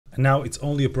And now it's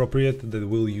only appropriate that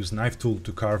we'll use knife tool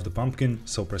to carve the pumpkin,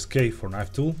 so press K for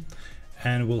knife tool,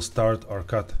 and we'll start our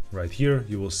cut right here.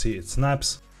 You will see it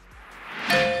snaps.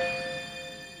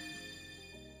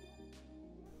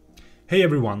 Hey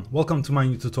everyone, welcome to my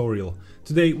new tutorial.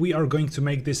 Today we are going to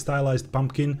make this stylized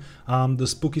pumpkin. The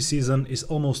spooky season is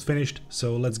almost finished,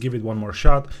 so let's give it one more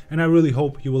shot, and I really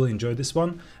hope you will enjoy this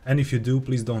one. And if you do,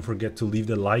 please don't forget to leave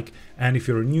the like, and if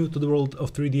you're new to the world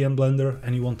of 3D and Blender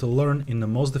and you want to learn in the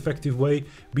most effective way,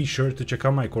 be sure to check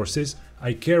out my courses.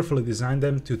 I carefully designed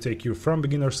them to take you from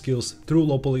beginner skills through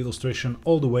low poly illustration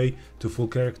all the way to full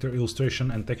character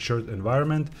illustration and textured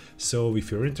environment, so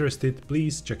if you're interested,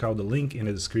 please check out the link in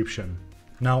the description.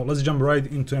 Now let's jump right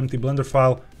into empty Blender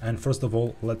file, and first of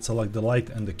all let's select the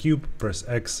light and the cube, press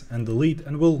X and delete,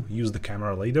 and we'll use the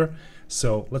camera later.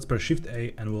 So let's press Shift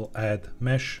A and we'll add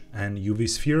mesh and UV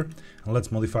sphere, and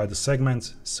let's modify the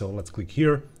segments. So let's click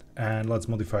here and let's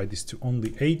modify this to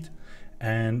only 8,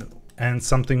 and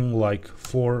something like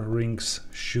 4 rings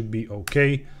should be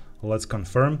okay. Let's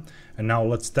confirm, and now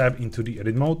let's tab into the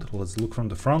edit mode. Let's look from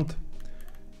the front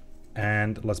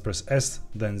and let's press S,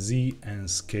 then Z, and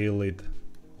scale it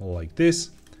like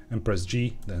this, and press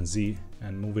G, then Z,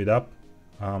 and move it up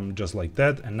just like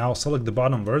that. And now select the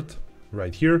bottom vert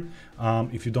right here.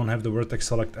 If you don't have the vertex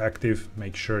select active,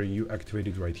 make sure you activate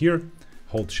it right here.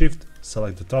 Hold Shift,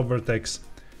 select the top vertex,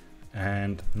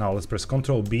 and now let's press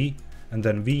Ctrl B and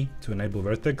then V to enable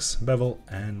vertex bevel,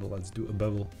 and let's do a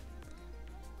bevel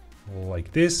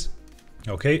like this.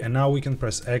 Okay, and now we can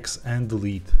press X and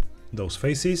delete those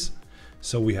faces,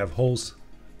 so we have holes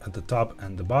at the top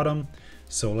and the bottom.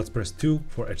 So let's press 2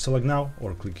 for edge select now,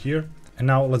 or click here, and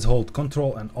now let's hold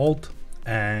Ctrl and Alt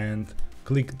and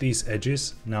click these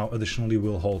edges. Now additionally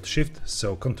we'll hold Shift,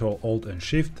 so Ctrl Alt and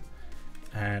Shift,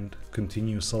 and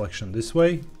continue selection this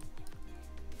way.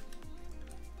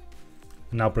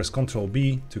 Now press Ctrl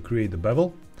B to create the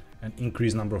bevel and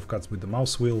increase number of cuts with the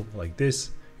mouse wheel like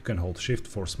this. You can hold Shift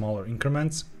for smaller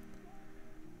increments.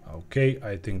 Okay,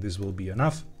 I think this will be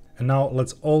enough. And now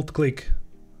let's Alt click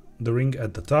the ring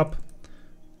at the top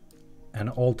and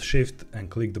Alt Shift and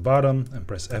click the bottom and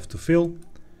press F to fill.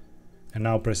 And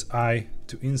now press I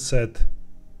to inset,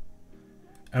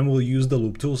 and we'll use the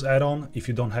Loop Tools add-on. If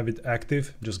you don't have it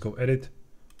active, just go Edit,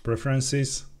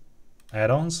 Preferences,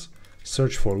 Add-ons,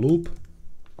 search for Loop,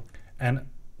 and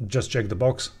just check the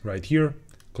box right here,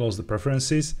 close the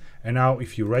preferences, and now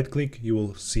if you right click you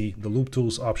will see the Loop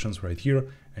Tools options right here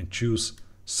and choose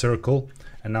Circle.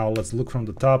 And now let's look from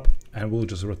the top and we'll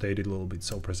just rotate it a little bit,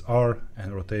 so press R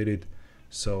and rotate it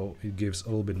so it gives a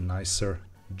little bit nicer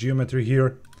geometry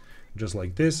here, just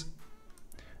like this.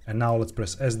 And now let's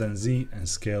press S then Z and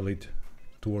scale it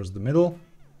towards the middle.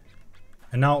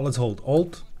 And now let's hold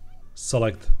Alt,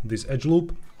 select this edge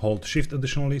loop, hold Shift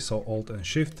additionally, so Alt and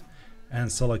Shift,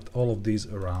 and select all of these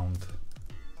around.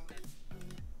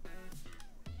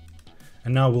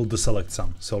 And now we'll deselect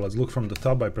some. So let's look from the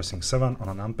top by pressing 7 on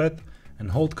a numpad and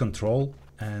hold Control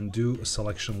and do a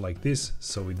selection like this.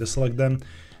 So we deselect them.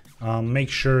 Make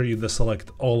sure you deselect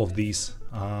all of these,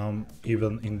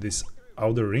 even in this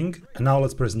outer ring. And now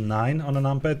let's press 9 on a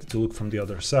numpad to look from the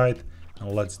other side.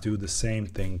 And let's do the same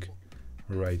thing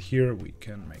right here. We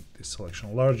can make this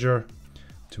selection larger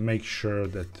to make sure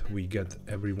that we get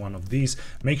every one of these.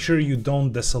 Make sure you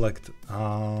don't deselect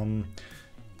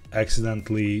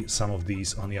accidentally some of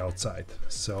these on the outside.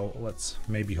 So let's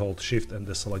maybe hold Shift and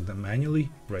deselect them manually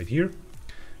right here.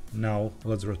 Now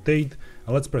let's rotate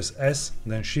and let's press S,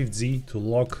 then Shift Z to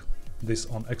lock this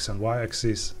on X and Y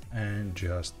axis and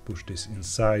just push this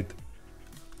inside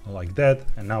like that.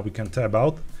 And now we can tab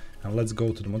out and let's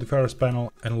go to the modifiers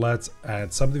panel and let's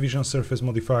add subdivision surface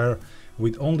modifier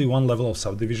with only one level of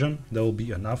subdivision. That will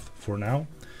be enough for now.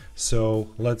 So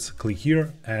let's click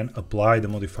here and apply the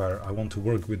modifier. I want to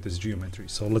work with this geometry.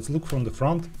 So let's look from the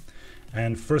front,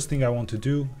 and first thing I want to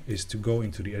do is to go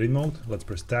into the edit mode. Let's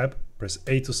press Tab, press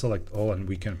A to select all, and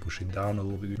we can push it down a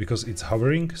little bit because it's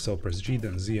hovering. So press G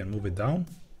then Z and move it down.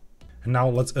 And now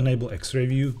let's enable X-ray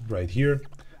view right here.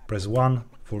 Press 1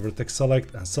 for vertex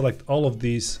select and select all of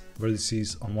these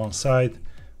vertices on one side.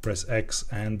 Press X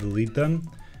and delete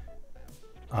them.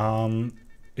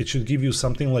 It should give you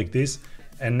something like this.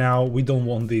 And now we don't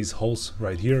want these holes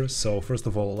right here. So first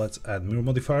of all, let's add mirror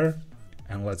modifier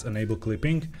and let's enable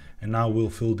clipping. And now we'll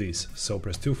fill these. So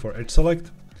press 2 for edge select,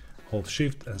 hold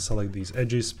Shift and select these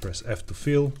edges, press F to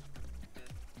fill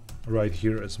right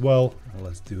here as well. And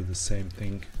let's do the same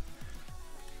thing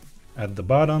at the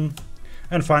bottom.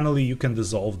 And finally, you can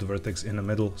dissolve the vertex in the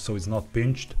middle so it's not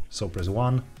pinched. So press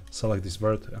 1, select this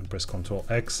vert and press Ctrl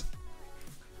X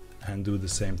and do the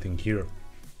same thing here.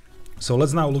 So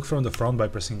let's now look from the front by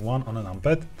pressing 1 on a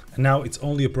numpad. And now it's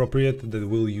only appropriate that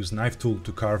we'll use knife tool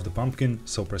to carve the pumpkin.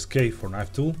 So press K for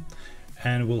knife tool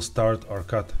and we'll start our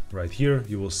cut right here.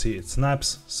 You will see it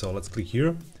snaps. So let's click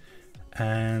here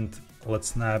and let's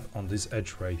snap on this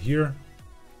edge right here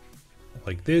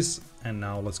like this. And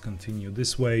now let's continue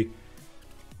this way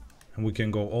and we can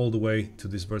go all the way to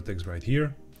this vertex right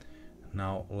here.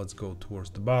 Now let's go towards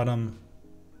the bottom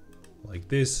like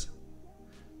this.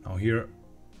 Now here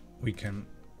we can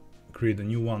create a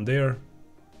new one there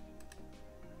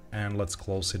and let's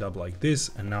close it up like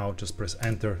this. And now just press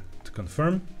enter to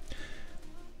confirm.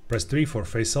 Press 3 for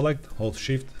face select, hold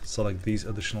shift, select these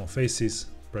additional faces,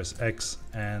 press X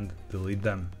and delete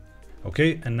them.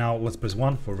 Okay, and now let's press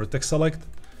 1 for vertex select,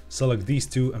 select these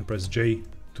two and press J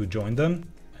to join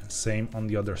them. And same on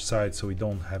the other side, so we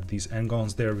don't have these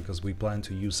n-gons there because we plan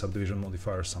to use subdivision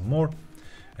modifier some more.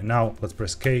 And now let's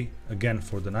press K again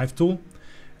for the knife tool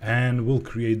and we'll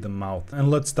create the mouth. And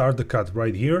let's start the cut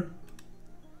right here.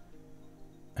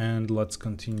 And let's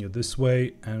continue this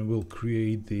way and we'll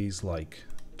create these like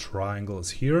triangles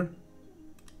here.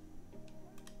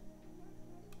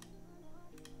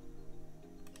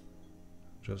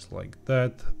 Just like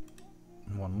that.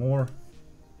 One more.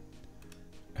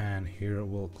 And here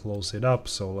we'll close it up.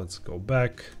 So let's go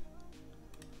back.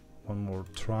 One more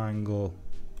triangle.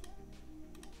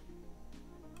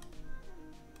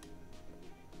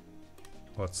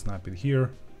 Let's snap it here.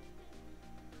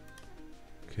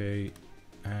 Okay,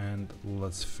 and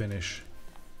let's finish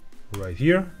right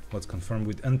here. Let's confirm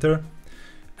with enter.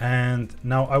 And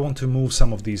now I want to move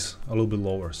some of these a little bit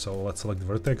lower. So let's select the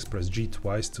vertex, press G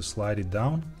twice to slide it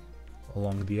down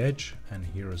along the edge and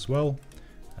here as well.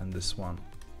 And this one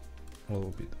a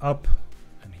little bit up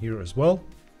and here as well.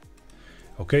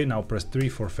 Okay, now press 3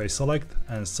 for face select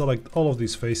and select all of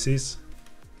these faces.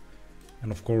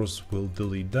 And of course we'll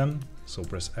delete them. So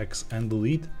press X and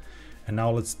delete. And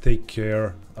now let's take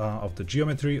care of the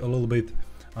geometry a little bit.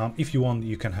 If you want,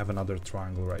 you can have another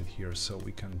triangle right here. So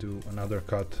we can do another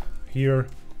cut here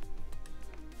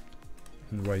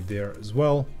and right there as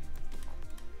well.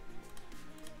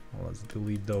 Let's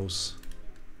delete those.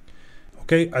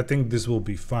 Okay, I think this will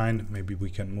be fine. Maybe we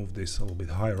can move this a little bit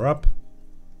higher up.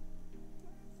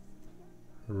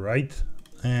 Right.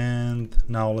 And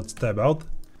now let's tab out.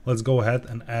 Let's go ahead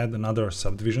and add another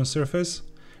subdivision surface.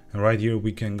 And right here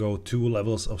we can go 2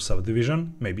 levels of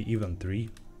subdivision, maybe even 3.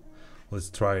 Let's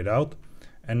try it out.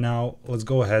 And now let's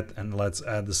go ahead and let's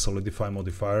add the solidify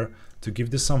modifier to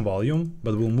give this some volume,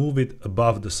 but we'll move it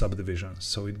above the subdivision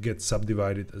so it gets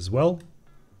subdivided as well,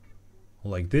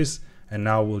 like this. And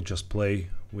now we'll just play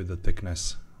with the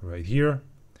thickness right here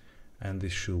and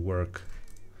this should work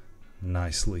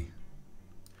nicely.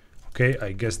 Okay,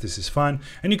 I guess this is fine.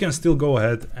 And you can still go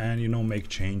ahead and, you know, make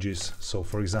changes. So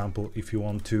for example, if you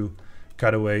want to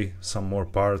cut away some more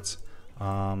parts,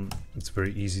 it's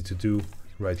very easy to do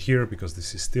right here because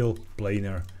this is still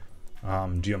planar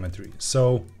geometry.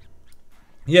 So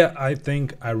yeah, I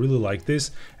think I really like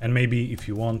this. And maybe if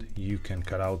you want, you can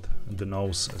cut out the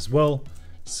nose as well.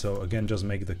 So again, just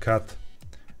make the cut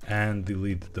and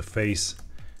delete the face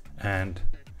and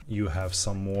you have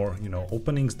some more, you know,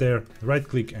 openings there. Right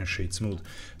click and shade smooth.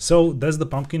 So that's the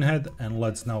pumpkin head and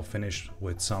let's now finish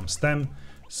with some stem.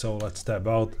 So let's tab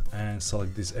out and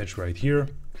select this edge right here.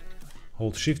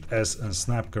 Hold Shift S and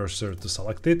snap cursor to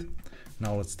select it.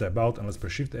 Now let's tab out and let's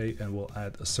press Shift A and we'll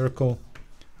add a circle.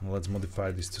 And let's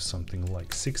modify this to something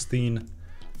like 16.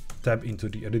 Tab into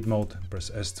the edit mode and press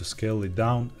S to scale it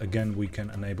down. Again, we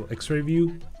can enable X-ray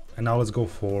view. And now let's go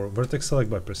for vertex select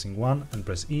by pressing 1 and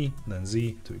press E, then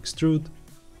Z to extrude,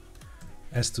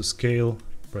 S to scale,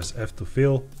 press F to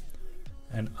fill,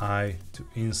 and I to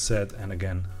inset, and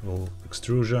again a little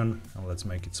extrusion. And let's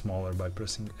make it smaller by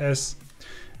pressing S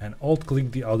and alt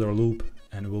click the outer loop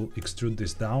and we'll extrude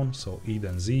this down. So E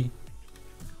then Z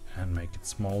and make it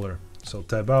smaller. So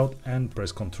tab out and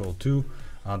press Ctrl 2.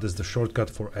 This is the shortcut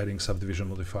for adding subdivision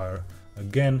modifier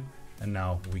again. And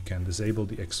now we can disable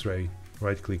the X-ray,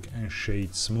 right click and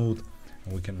shade smooth.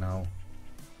 And we can now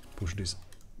push this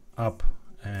up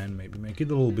and maybe make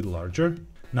it a little bit larger.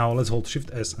 Now let's hold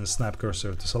Shift S and snap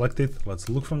cursor to select it. Let's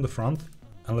look from the front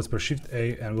and let's press Shift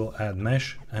A and we'll add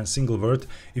mesh and single vert.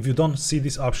 If you don't see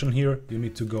this option here, you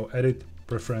need to go edit,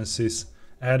 preferences,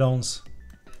 add-ons,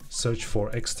 search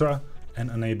for extra and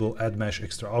enable add mesh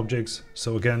extra objects.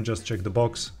 So again, just check the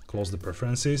box, close the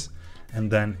preferences,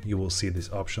 and then you will see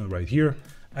this option right here,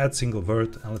 add single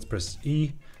vert, and let's press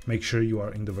E. Make sure you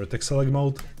are in the vertex select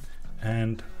mode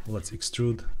and let's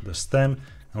extrude the stem.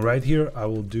 And right here I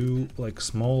will do like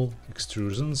small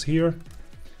extrusions here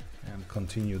and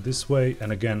continue this way.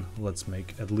 And again, let's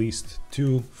make at least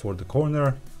 2 for the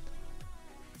corner.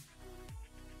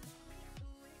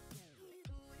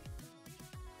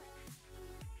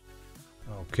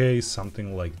 Okay,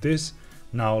 something like this.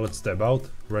 Now let's tab out,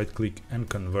 right click and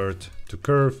convert to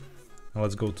curve. Now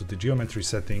let's go to the geometry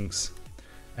settings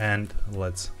and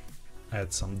let's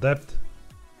add some depth.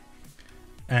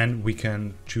 And we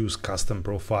can choose custom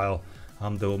profile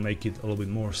that will make it a little bit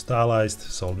more stylized.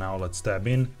 So now let's tab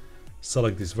in,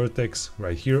 select this vertex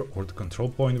right here, or the control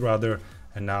point rather,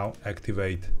 and now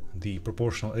activate the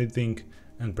proportional editing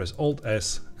and press Alt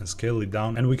S and scale it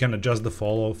down, and we can adjust the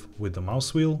fall off with the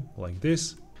mouse wheel like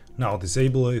this. Now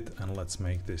disable it and let's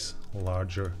make this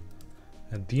larger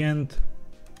at the end.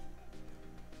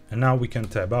 And now we can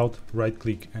tab out, right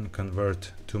click and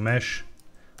convert to mesh.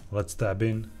 Let's tab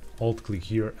in, Alt click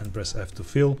here and press F to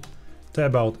fill,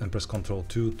 tab out and press Ctrl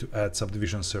 2 to add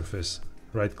subdivision surface,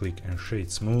 right click and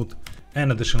shade smooth.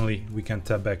 And additionally we can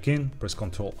tab back in, press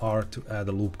Ctrl R to add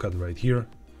a loop cut right here,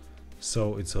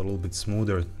 so it's a little bit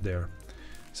smoother there.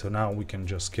 So now we can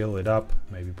just scale it up,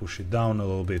 maybe push it down a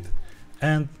little bit,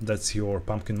 and that's your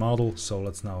pumpkin model. So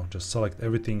let's now just select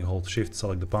everything, hold shift,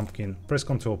 select the pumpkin, press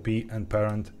Ctrl P and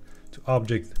parent to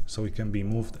object so it can be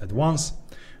moved at once.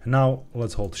 And now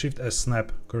let's hold shift S,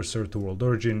 snap cursor to world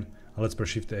origin, and let's press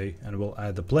shift A and we'll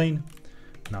add the plane.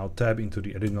 Now tab into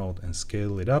the edit mode and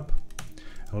scale it up.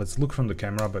 And let's look from the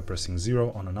camera by pressing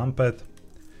 0 on a numpad.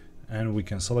 And we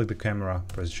can select the camera,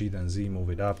 press G then Z, move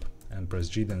it up, and press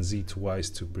G then Z twice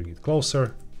to bring it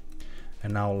closer.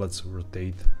 And now let's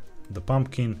rotate the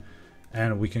pumpkin,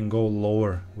 and we can go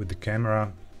lower with the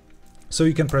camera. So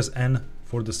you can press N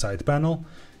for the side panel,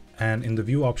 and in the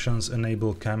view options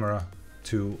enable camera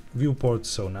to viewport.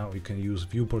 So now you can use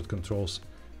viewport controls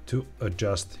to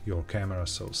adjust your camera,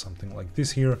 so something like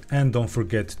this here. And don't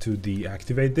forget to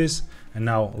deactivate this. And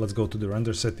now let's go to the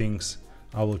render settings.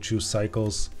 I will choose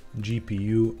cycles,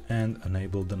 GPU, and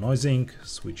enable denoising,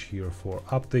 switch here for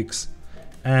optics,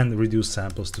 and reduce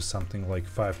samples to something like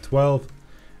 512.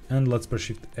 And let's press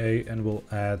shift A and we'll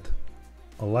add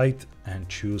a light and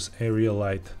choose area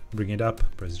light, bring it up,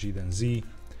 press G then Z.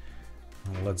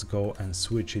 And let's go and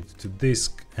switch it to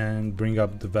disk and bring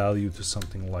up the value to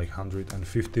something like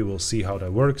 150. We'll see how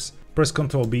that works. Press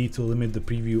Ctrl B to limit the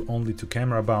preview only to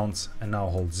camera bounds, and now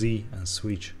hold Z and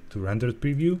switch to rendered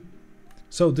preview.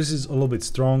 So this is a little bit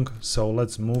strong, so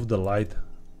let's move the light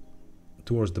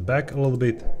towards the back a little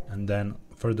bit and then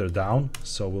further down,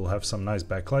 so we'll have some nice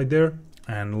backlight there.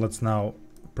 And let's now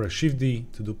press Shift D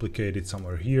to duplicate it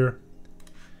somewhere here,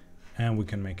 and we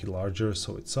can make it larger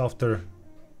so it's softer,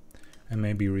 and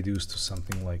maybe reduce to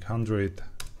something like 100.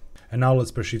 And now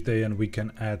let's press Shift A and we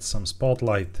can add some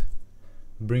spotlight,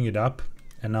 bring it up,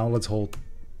 and now let's hold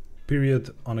period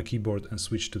on a keyboard and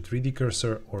switch to 3D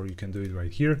cursor, or you can do it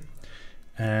right here,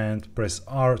 and press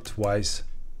R twice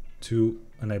to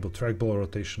enable trackball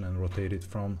rotation and rotate it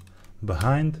from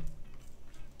behind.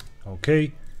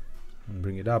 Okay, and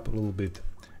bring it up a little bit,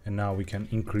 and now we can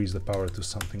increase the power to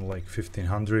something like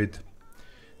 1500.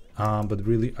 But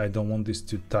really I don't want this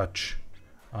to touch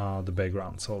the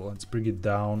background, so let's bring it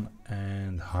down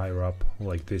and higher up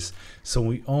like this, so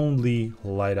we only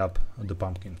light up the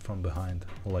pumpkin from behind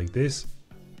like this.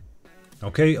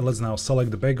 Okay, let's now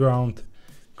select the background,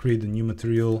 create a new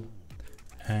material,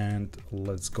 and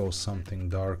let's go something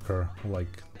darker,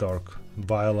 like dark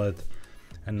violet.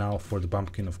 And now for the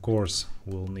pumpkin, of course,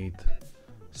 we'll need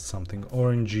something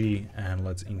orangey, and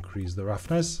let's increase the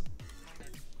roughness.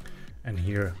 And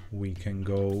here we can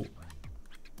go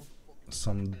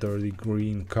some dirty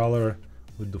green color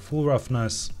with the full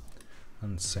roughness,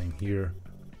 and same here,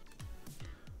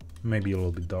 maybe a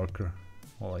little bit darker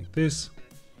like this.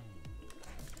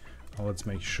 Now let's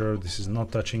make sure this is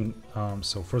not touching,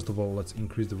 so first of all let's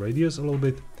increase the radius a little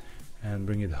bit and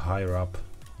bring it higher up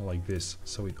like this,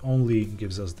 so it only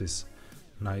gives us this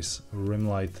nice rim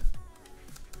light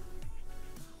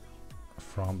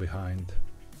from behind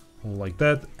like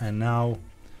that. And now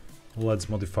let's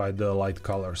modify the light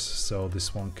colors, so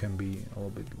this one can be a little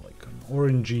bit like an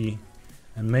orangey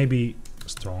and maybe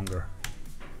stronger.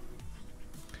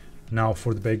 Now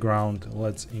for the background,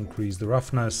 let's increase the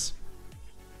roughness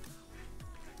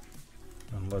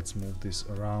and let's move this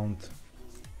around.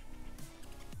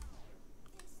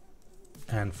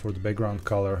 And for the background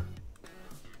color,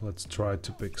 let's try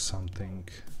to pick something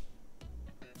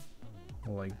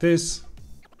like this.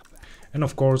 And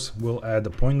of course we'll add a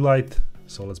point light,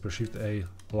 so let's press Shift A,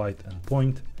 light and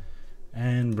point,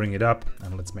 and bring it up,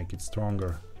 and let's make it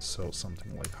stronger, so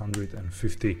something like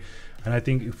 150. And I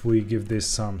think if we give this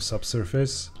some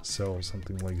subsurface, so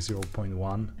something like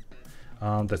 0.1,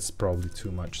 That's probably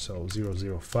too much, so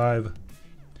 0.05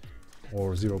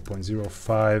 or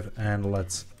 0.05, and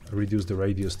let's reduce the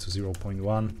radius to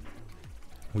 0.1.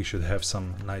 We should have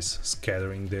some nice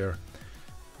scattering there,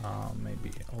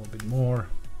 maybe a little bit more.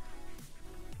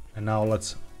 And now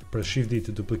let's press Shift D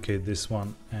to duplicate this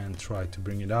one and try to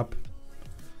bring it up,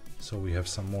 so we have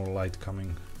some more light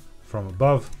coming from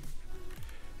above.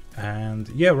 And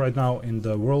yeah, right now in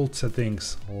the world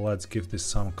settings, let's give this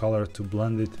some color to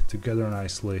blend it together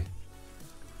nicely.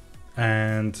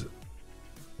 And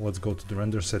let's go to the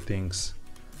render settings,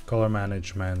 color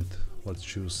management, let's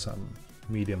choose some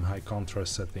medium high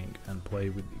contrast setting and play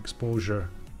with the exposure.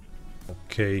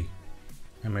 Okay,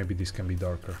 and maybe this can be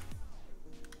darker.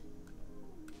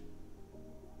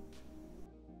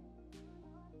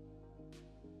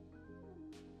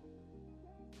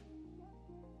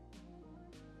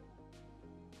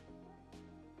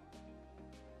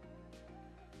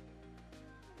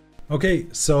 Okay,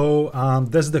 so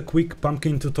that's the quick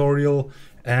pumpkin tutorial,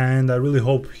 and I really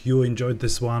hope you enjoyed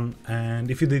this one.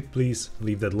 And if you did, please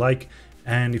leave that like,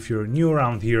 and if you're new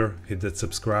around here, hit that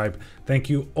subscribe. Thank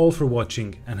you all for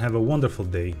watching and have a wonderful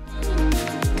day.